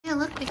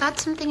We got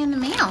something in the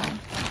mail.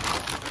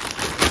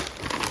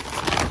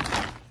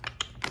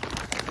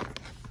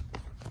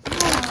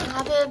 Oh,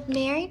 have a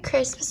Merry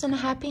Christmas and a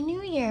Happy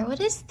New Year. What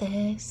is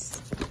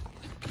this?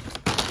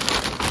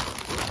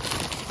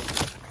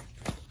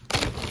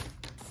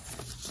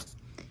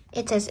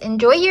 It says,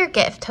 enjoy your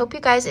gift. Hope you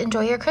guys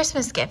enjoy your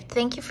Christmas gift.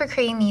 Thank you for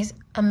creating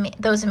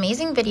those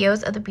amazing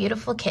videos of the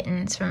beautiful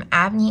kittens from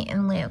Abney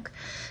and Luke.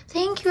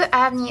 Thank you,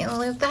 Abney and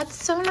Luke. That's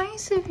so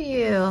nice of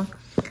you.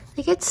 I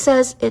think it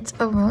says it's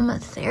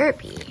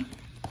aromatherapy.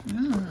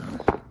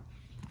 Ooh.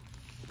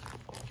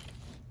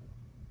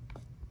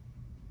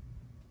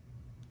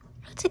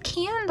 It's a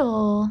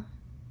candle.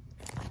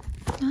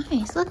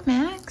 Nice. Look,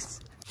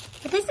 Max.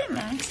 What is it,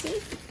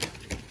 Maxie?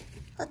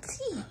 Let's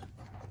see.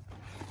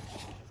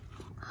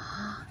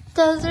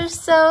 Those are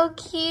so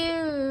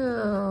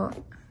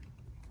cute.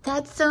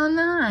 That's so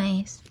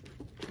nice.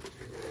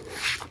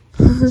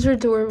 Those are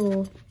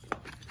adorable.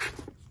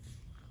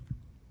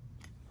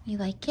 You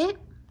like it?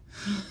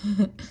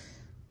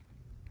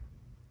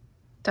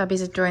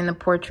 Dobby's enjoying the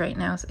porch right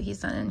now, so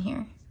he's not in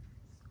here.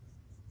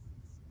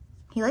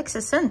 He likes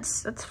the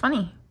scents. That's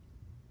funny.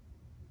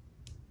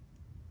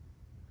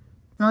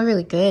 Smell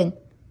really good.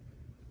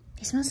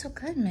 They smell so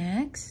good,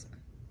 Max.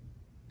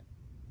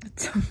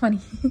 That's so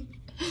funny.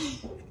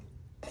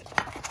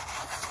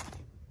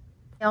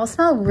 They all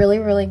smell really,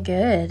 really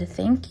good.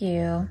 Thank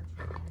you.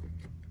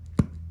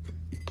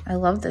 I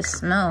love the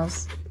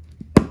smells.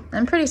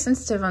 I'm pretty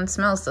sensitive on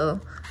smells,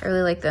 so I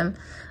really like them.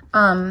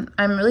 I'm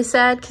really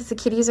sad because the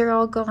kitties are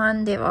all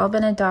gone. They've all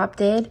been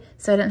adopted,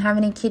 so I didn't have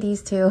any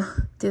kitties to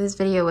do this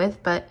video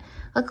with, but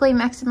luckily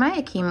Max and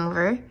Maya came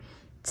over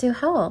to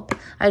help.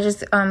 I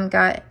just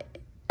got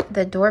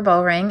the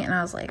doorbell ring and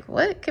I was like,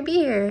 what could be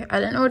here? I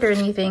didn't order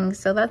anything,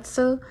 so that's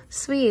so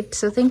sweet.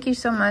 So thank you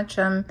so much.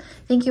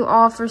 Thank you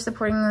all for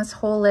supporting this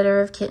whole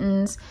litter of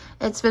kittens.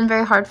 It's been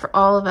very hard for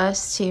all of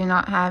us to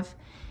not have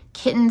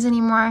kittens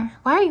anymore.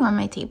 Why are you on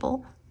my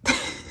table?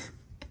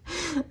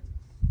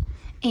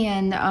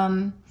 And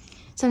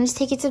so I'm just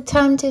taking some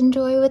time to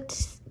enjoy with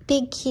these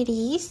big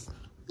kitties.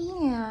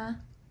 Yeah.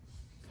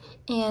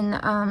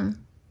 And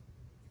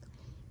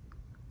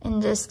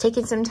just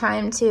taking some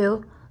time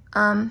to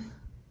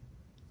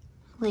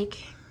like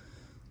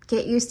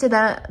get used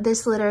to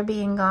this litter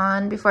being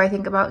gone before I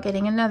think about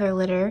getting another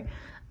litter,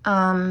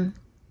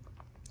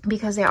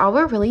 because they all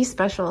were really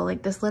special.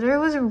 Like, this litter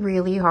was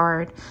really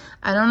hard.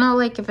 I don't know,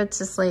 like, if it's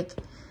just like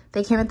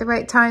they came at the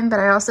right time, but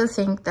I also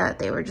think that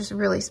they were just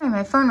really special.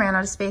 My phone ran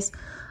out of space.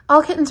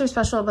 All kittens are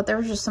special, but there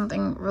was just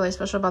something really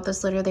special about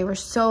this litter. They were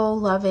so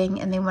loving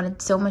and they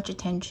wanted so much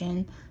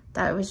attention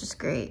that it was just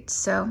great.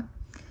 So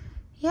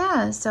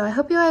yeah, so I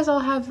hope you guys all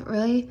have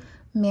really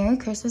Merry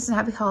Christmas and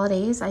Happy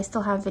Holidays. I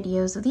still have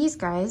videos of these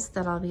guys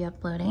that I'll be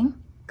uploading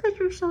because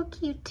you're so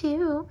cute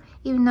too,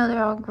 even though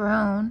they're all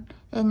grown.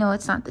 I know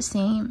it's not the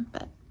same,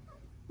 but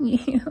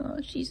yeah,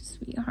 she's a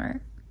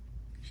sweetheart.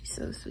 She's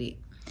so sweet.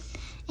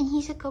 And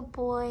he's a good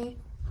boy.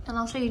 And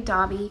I'll show you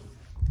Dobby.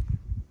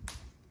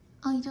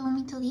 Oh, you don't want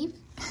me to leave?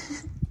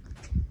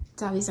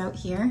 Dobby's out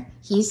here.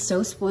 He's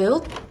so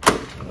spoiled.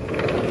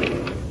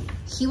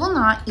 He will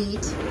not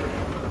eat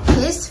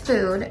his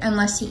food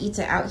unless he eats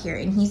it out here,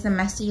 and he's the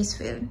messiest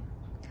food.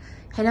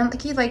 I don't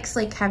think he likes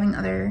like having the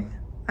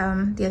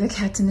other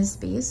cats in his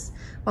space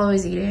while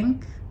he's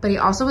eating, but he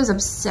also is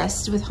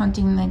obsessed with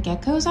hunting the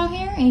geckos out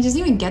here, and he doesn't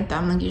even get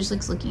them. Like, he just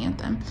likes looking at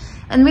them.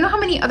 And we don't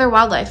have any other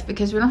wildlife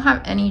because we don't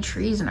have any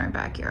trees in our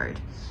backyard,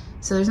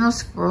 so there's no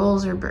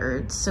squirrels or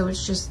birds, so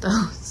it's just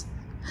those.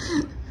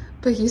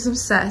 But he's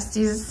obsessed.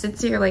 He just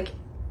sits here like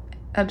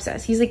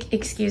obsessed. He's like,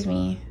 excuse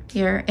me,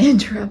 you're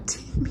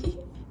interrupting me.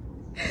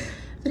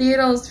 But he ate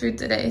all his food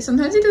today.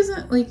 Sometimes he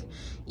doesn't like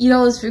eat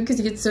all his food because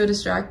he gets so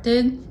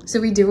distracted.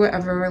 So we do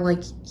whatever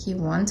like he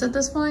wants at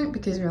this point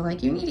because we're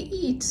like, you need to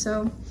eat.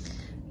 So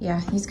yeah,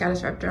 he's got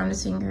us wrapped around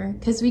his finger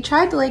because we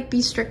tried to like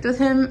be strict with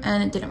him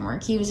and it didn't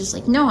work. He was just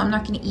like, no, I'm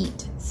not gonna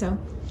eat. So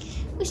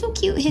it was so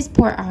cute. His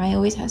poor eye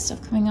always has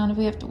stuff coming out of it.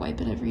 We have to wipe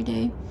it every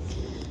day.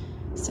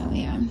 So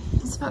yeah,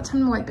 it's about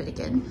time to wipe it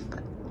again.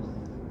 But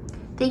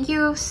thank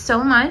you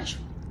so much.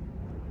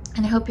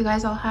 And I hope you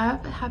guys all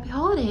have a happy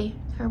holiday,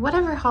 or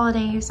whatever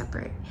holiday you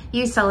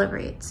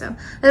celebrate. So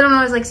I don't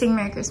always like saying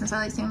Merry Christmas. I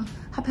like saying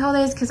Happy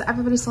Holidays because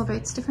everybody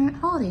celebrates different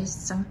holidays.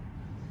 So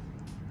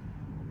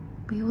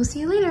we will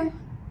see you later.